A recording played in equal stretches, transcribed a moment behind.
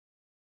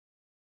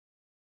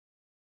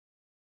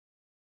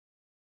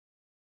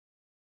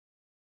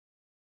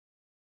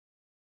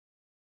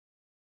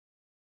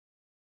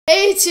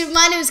Hey YouTube,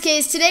 my name is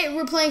Case. Today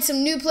we're playing some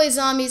Noob Plays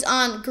Zombies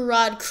on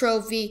Garage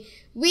Crovi.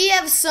 We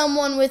have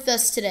someone with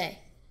us today.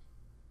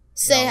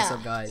 Say hi. What's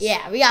up, guys?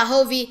 Yeah, we got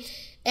Hovi,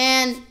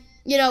 and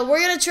you know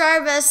we're gonna try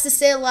our best to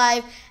stay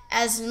alive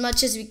as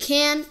much as we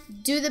can,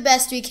 do the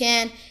best we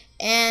can,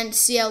 and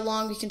see how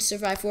long we can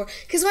survive for.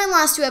 Because my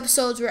last two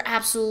episodes were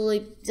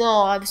absolutely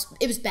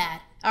it was bad.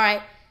 All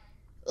right,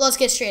 let's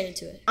get straight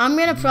into it. I'm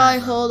gonna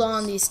probably hold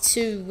on these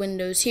two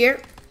windows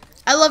here.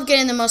 I love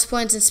getting the most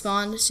points in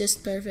spawn. It's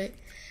just perfect.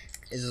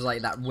 Is it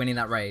like that winning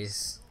that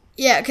race?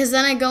 Yeah, because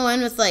then I go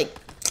in with like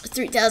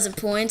 3,000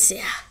 points.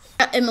 Yeah.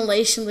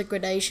 Immolation,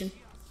 liquidation.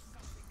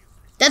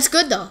 That's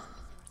good though.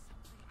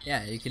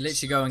 Yeah, you can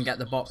literally go and get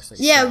the box. Like,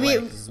 yeah,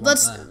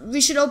 we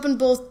should open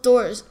both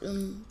doors.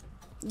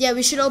 Yeah,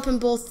 we should open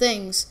both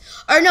things.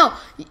 Or no,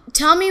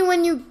 tell me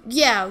when you.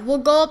 Yeah, we'll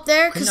go up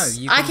there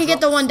because I can get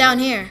the one down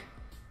here.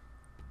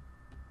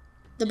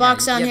 The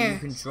box down here. You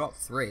can drop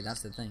 3.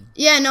 That's the thing.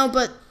 Yeah, no,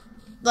 but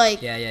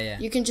like. Yeah.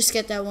 You can just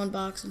get that one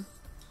box. And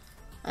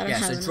I don't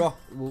have so enough. drop.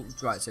 Well,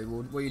 right. So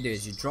what you do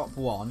is you drop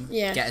 1.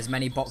 Yeah. Get as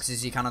many boxes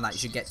as you can on that. You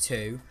should get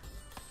 2.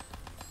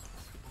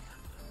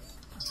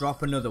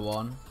 Drop another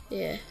one.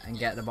 Yeah. And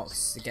get the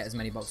box. Get as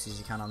many boxes as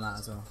you can on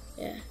that as well.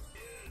 Yeah.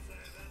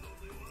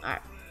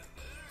 Alright.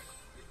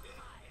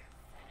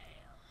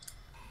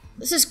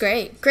 This is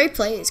great. Great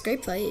plays.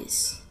 Great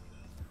plays.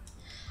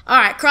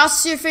 Alright,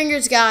 cross your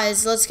fingers,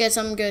 guys. Let's get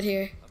something good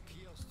here.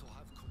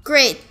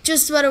 Great.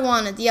 Just what I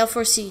wanted. The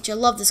L4 Siege. I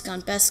love this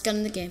gun. Best gun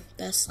in the game.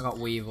 Best. I got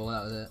Weevil.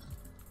 That was it.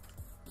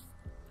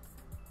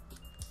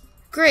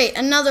 Great.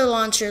 Another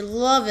launcher.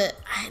 Love it.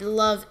 I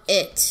love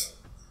it.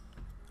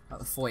 Got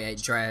the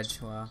 48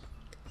 Dredge. Wow.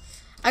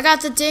 I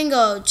got the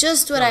Dingo.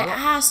 Just what I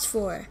asked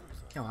for.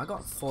 Yo, I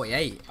got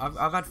 48.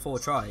 I've had 4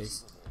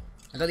 tries.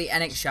 I got the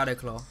NX Shadow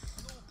Claw.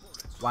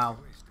 Wow.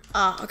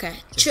 Oh, okay.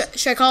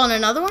 Should I call in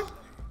another one?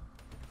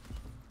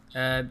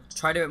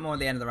 Try do it more at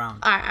the end of the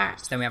round. Alright.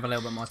 So then we have a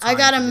little bit more time. I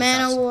got a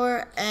Man of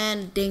War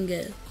and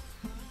Dingo.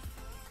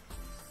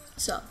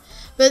 So,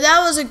 but that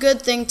was a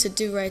good thing to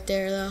do right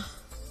there, though.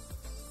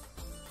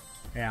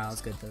 Yeah, that was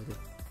good though.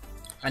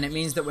 And it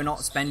means that we're not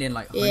spending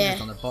like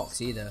hundreds on the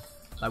box either.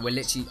 Like we're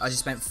literally, I just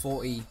spent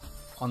 40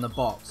 on the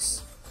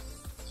box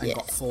and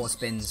got 4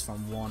 spins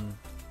from 1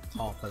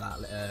 pop of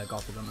that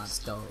gobble gun. That's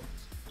dope.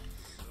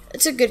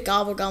 It's a good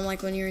gobble gun,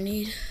 like when you're in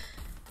need.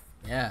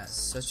 Yeah, it's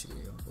such a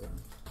good gobble gun.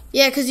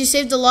 Yeah, because you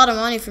saved a lot of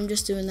money from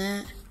just doing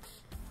that.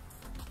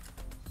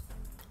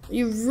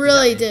 You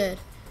really did.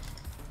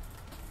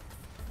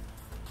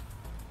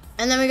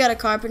 And then we got a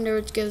carpenter,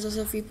 which gives us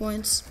a few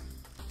points.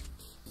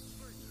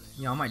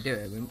 Yeah, I might do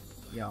it.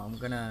 Yeah, I'm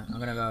gonna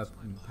go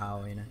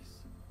power, you know.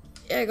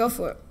 Yeah, go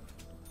for it.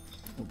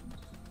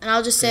 And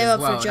I'll just save up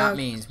for jug. That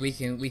means we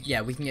can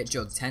get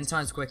jug 10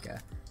 times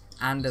quicker,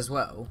 and as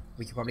well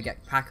we can probably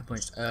get packer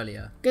punched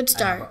earlier. Good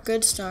start.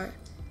 Good start.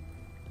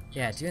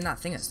 Yeah, doing that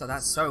thing,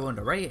 that's so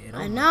underrated.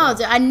 I know.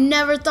 I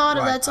never thought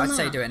of that till now. I'd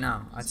say do it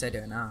now. I'd say do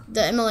it now.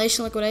 The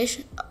immolation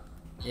liquidation?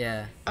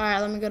 Yeah. Alright,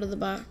 let me go to the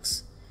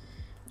box.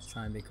 Let's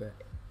try and be quick.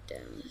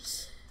 Damn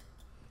this.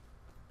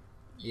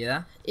 You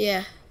there?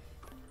 Yeah.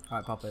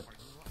 Alright, pop it.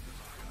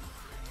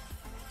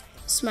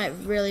 This might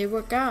really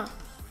work out.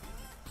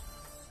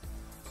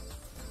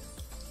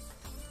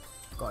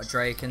 Got a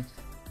Draken.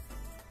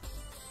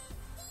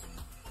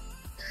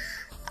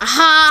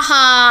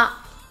 Ha!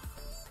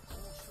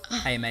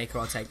 Haymaker,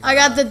 I'll take that. I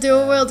got the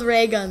dual wield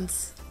ray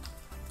guns.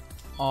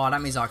 Oh,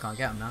 that means I can't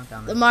get them now.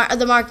 Damn it.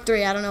 The Mark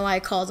III. I don't know why I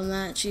called them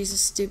that.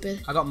 Jesus,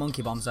 stupid. I got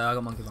monkey bombs though. I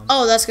got monkey bombs.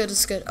 Oh, that's good.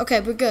 That's good. Okay,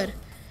 we're good.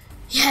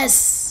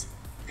 Yes,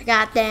 I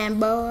got them,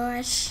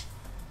 boys.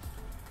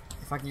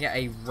 If I can get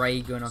a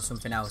ray gun or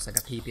something else, like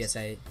a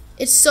PPS-8.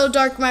 It's so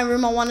dark in my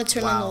room. I want to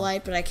turn on the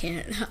light, but I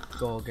can't.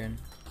 Gorgon.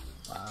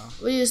 Wow.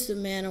 We'll use the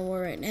Man of War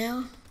right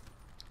now.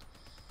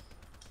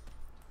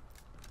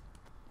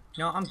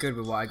 You know, I'm good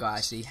with what I got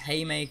actually.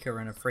 Haymaker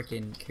and a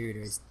freaking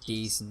Cuda is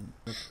decent.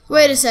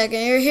 Wait a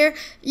second, you're here?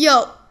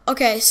 Yo,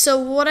 okay, so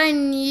what I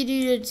need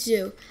you to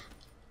do.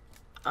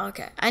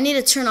 Okay, I need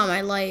to turn on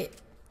my light.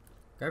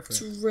 Go for it.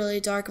 It's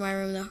really dark in my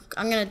room though.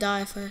 I'm gonna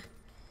die if I.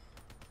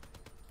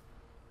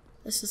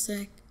 That's the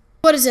thing.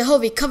 What is it,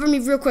 Hovi? Cover me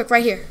real quick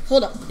right here.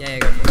 Hold up. Yeah,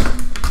 go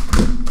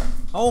for it.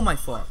 Oh my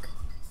fuck.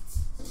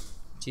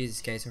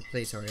 Jesus, Case,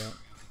 please hurry up.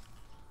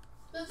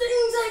 The things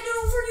I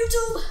do for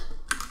YouTube.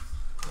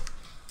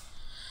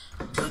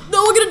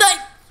 No, we're gonna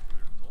die.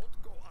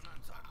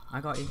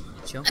 I got you.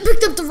 Chill. I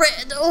picked up the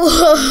red.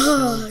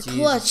 Oh, Jesus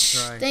clutch.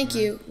 Christ, Thank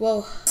man. you.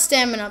 Whoa.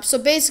 Stamina up. So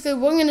basically,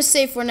 what I'm gonna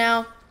say for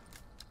now: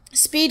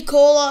 speed,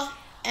 cola,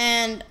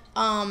 and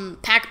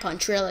pack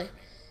punch. Really,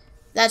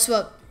 that's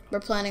what we're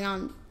planning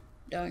on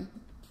doing.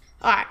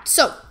 All right.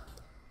 So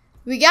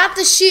we got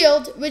the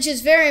shield, which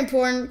is very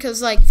important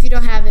because, like, if you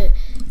don't have it,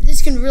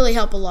 this can really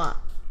help a lot.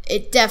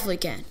 It definitely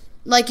can.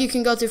 Like, you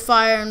can go through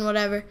fire and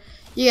whatever.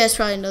 You guys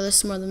probably know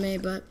this more than me,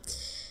 but...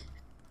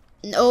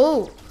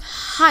 Oh,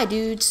 hi,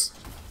 dudes.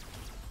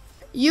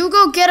 You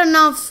go get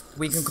enough...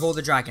 We can call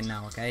the dragon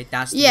now, okay?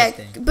 That's the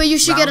thing. But you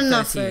should round get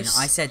enough 13, first.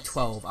 I said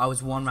 12. I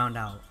was 1 round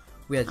out.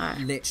 We are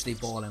literally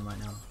balling right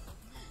now.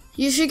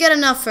 You should get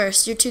enough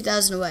first. You're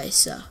 2,000 away,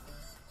 so.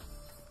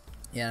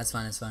 Yeah, that's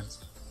fine. That's fine.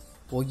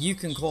 Well, you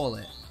can call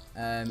it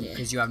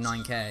because you have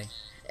 9K.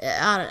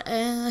 I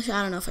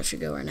don't know if I should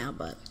go right now,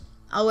 but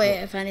I'll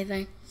wait if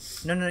anything.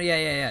 No,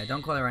 yeah.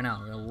 Don't call it right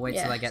now. We'll wait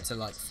till I get to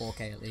like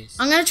 4K at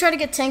least. I'm gonna try to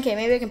get 10K.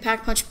 Maybe I can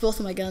pack punch both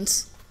of my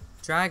guns.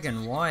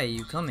 Dragon, why are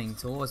you coming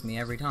towards me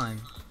every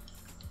time?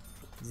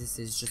 This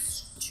is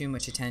just too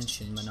much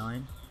attention,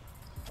 Manine.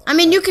 I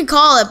mean, you can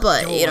call it,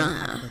 but you don't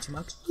have.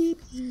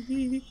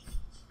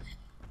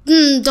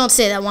 Don't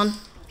say that one.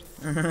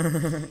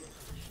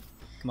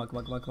 Come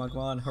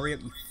on. Hurry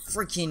up, you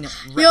freaking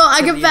Yo,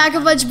 I can pack a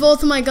bunch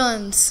both of my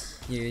guns.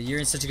 You're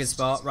in such a good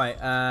spot. Right,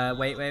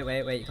 wait.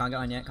 You can't get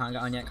on yet. Can't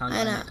get on yet.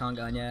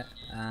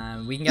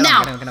 We can get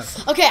on.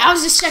 Okay, I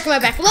was just checking my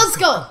back. Let's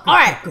go.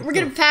 Alright, we're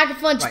going to pack a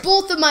punch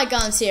both of my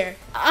guns here.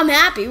 I'm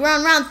happy. We're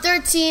on round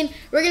 13.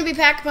 We're going to be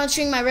pack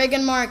punching my ray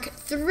gun Mark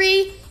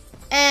III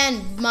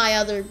and my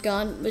other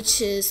gun,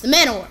 which is the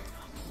Man-O-War.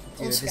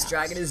 Dude, this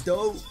dragon is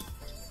dope.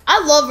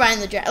 I love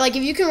riding the dragon. Like,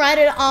 if you can ride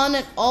it on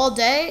it all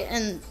day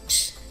and...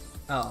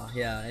 Oh,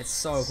 yeah, it's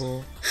so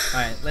cool.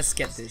 Alright, let's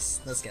get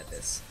this.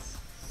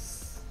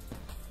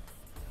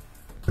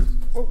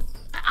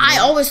 I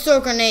always throw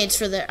grenades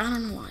for there. I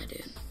don't know why,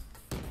 dude.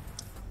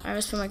 I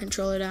just put my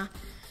controller down.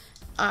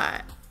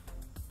 Alright.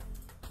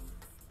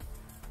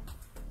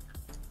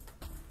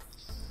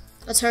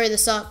 Let's hurry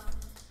this up.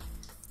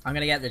 I'm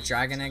gonna get the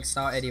dragon egg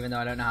started, even though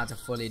I don't know how to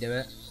fully do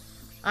it.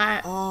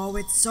 Alright. Oh,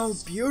 it's so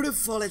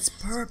beautiful. It's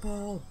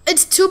purple.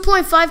 It's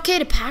 2.5K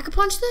to pack a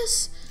punch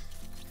this?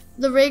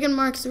 The Reagan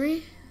Mark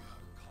III?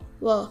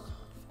 Whoa.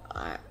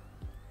 Alright.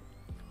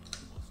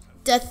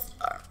 Death.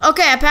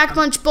 Okay, I pack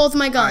punch both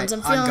my guns.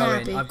 I'm feeling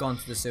happy. I've gone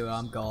to the sewer.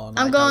 I'm gone.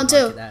 I'm going too. I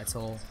don't like it there at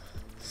all.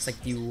 It's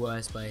like the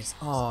worst place.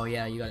 Oh,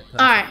 yeah, you got it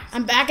perfect. Alright,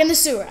 I'm back in the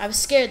sewer. I was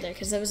scared there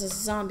because there was a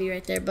zombie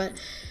right there, but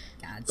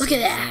God, look at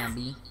that.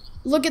 Zombie.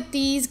 Look at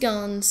these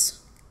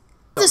guns.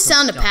 The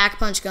sound of pack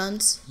punch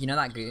guns. You know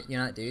that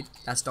dude?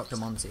 That's Dr.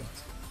 Monty.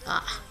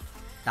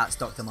 That's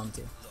Dr.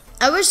 Monty.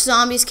 I wish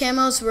zombies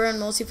camos were in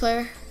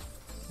multiplayer.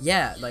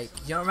 Yeah, like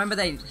you don't remember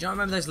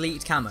those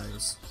leaked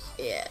camos?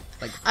 Yeah.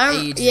 Like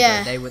ages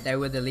ago, they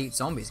were the leaked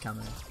zombies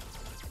camos.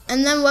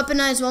 And then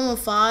weaponized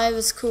 115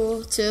 is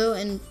cool too,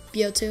 and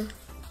BO2.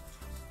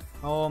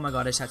 Oh my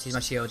god, I just had to use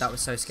my shield. That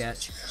was so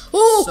sketch.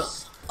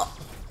 Oh!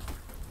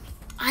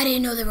 I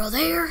didn't know they were all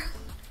there.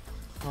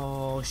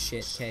 Oh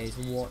shit, Kaze,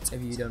 what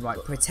have you done? Right,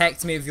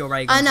 protect me with your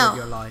ray gun with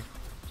your life.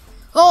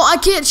 Oh, I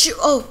can't shoot.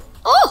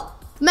 Oh!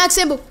 Max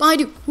ammo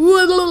behind you.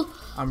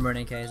 I'm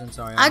running, Kaze, I'm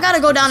sorry. I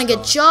gotta go down and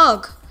get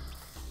Jug.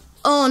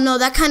 Oh no,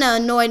 that kind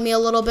of annoyed me a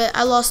little bit.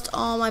 I lost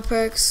all my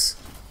perks.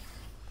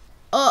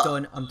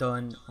 I'm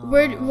done. Oh.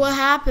 What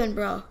happened,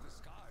 bro?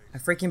 I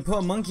freaking put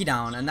a monkey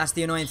down, and that's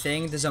the annoying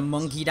thing. There's a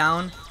monkey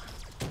down,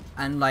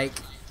 and like,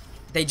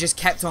 they just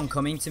kept on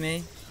coming to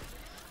me.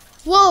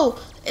 Whoa!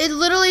 It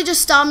literally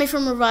just stopped me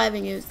from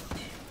reviving you.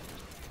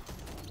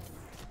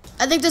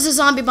 I think there's a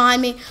zombie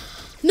behind me.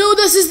 No,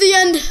 this is the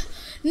end.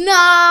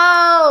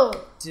 No!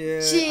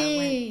 Dude, jeez. I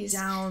went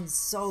down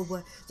so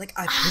bad. Like,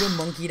 I put a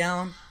monkey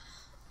down,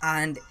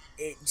 and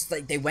it just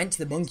like they went to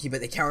the monkey, but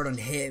they carried on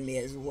hitting me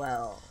as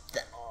well.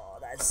 Oh,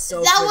 that's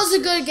so. That was a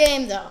good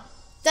game, though.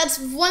 That's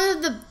one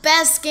of the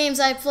best games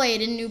I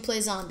played in Noob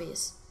Plays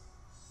Zombies.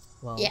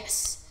 Well,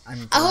 yes. I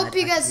hope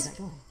you guys.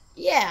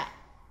 Yeah.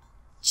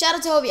 Shout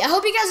out to Hovi. I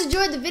hope you guys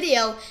enjoyed the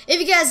video.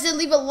 If you guys did,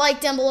 leave a like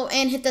down below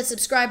and hit that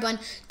subscribe button.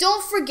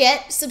 Don't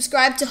forget,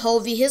 subscribe to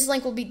Hovi. His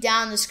link will be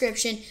down in the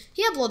description.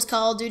 He uploads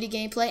Call of Duty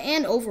gameplay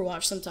and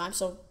Overwatch sometimes.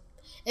 So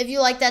if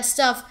you like that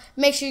stuff,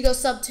 make sure you go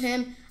sub to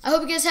him. I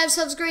hope you guys have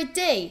yourselves a great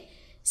day.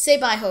 Say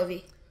bye,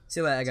 Hovi.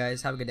 See you later,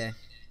 guys. Have a good day.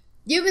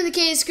 You've been the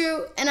Case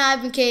Crew, and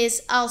I've been Case.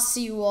 I'll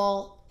see you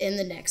all in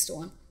the next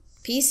one.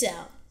 Peace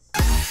out.